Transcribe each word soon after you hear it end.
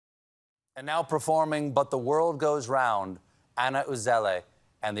And now performing But the World Goes Round, Anna Uzele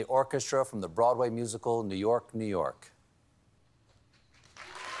and the orchestra from the Broadway musical New York, New York.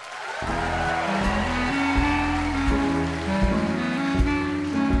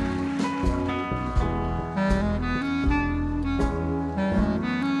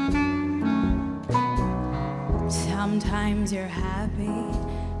 Sometimes you're happy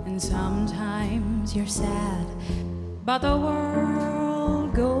and sometimes you're sad, but the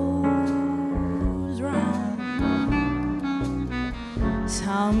world goes round.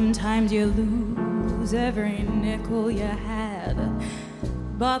 Sometimes you lose every nickel you had,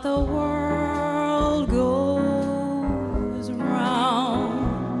 but the world goes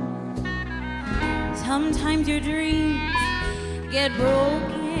round. Sometimes your dreams get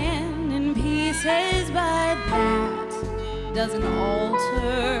broken in pieces, but that doesn't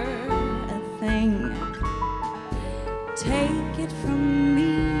alter a thing. Take it from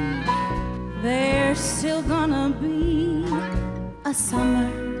me, there's still gonna be a summer,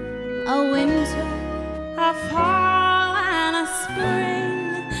 a winter, a fall and a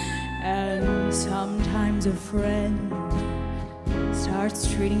spring. And sometimes a friend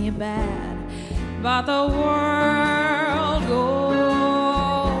starts treating you bad, but the world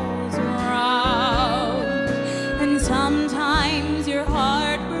goes round. And sometimes your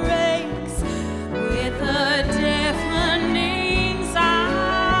heart breaks with a deafening sound.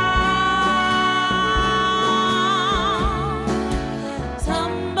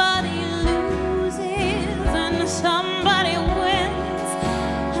 Somebody loses and somebody wins,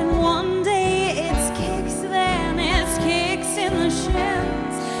 and one day it's kicks, then it's kicks in the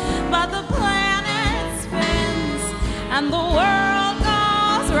shins. But the planet spins and the world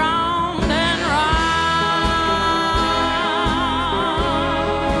goes round and round.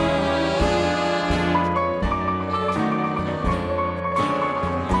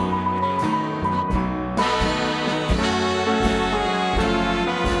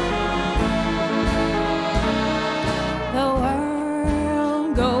 The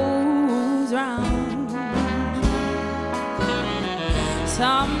world goes round.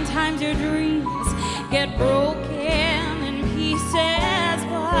 Sometimes your dreams get broken in pieces,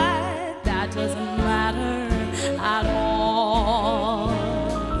 but that doesn't matter at all.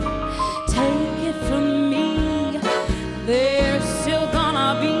 Take it from me, there's still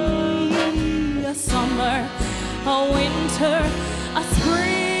gonna be a summer, a winter, a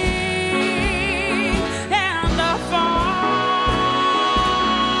spring, and a fall.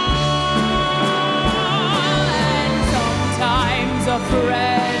 And sometimes a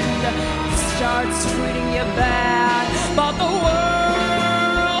friend starts treating you bad, but the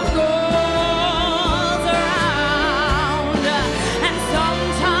world goes around. And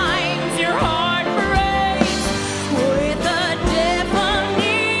sometimes your heart breaks with a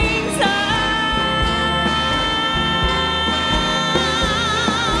deafening sound.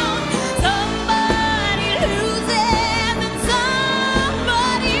 Somebody loses and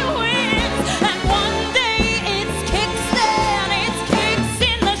somebody wins, and one day it's kicks, then it's kicks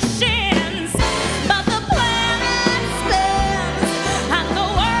in the shins. But the planet spins and the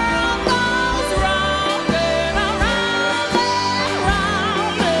world goes round and around and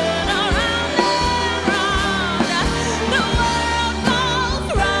round and around and round. The world goes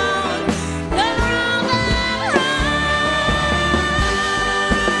round and round and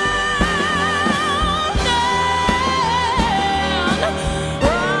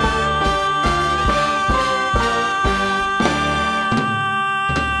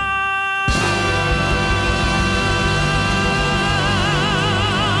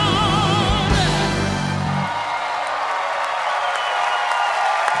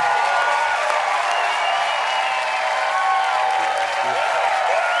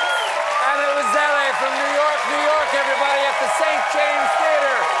Anna Uzele from New York, New York, everybody, at the St. James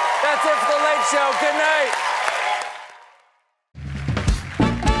Theater. That's it for The Late Show. Good night.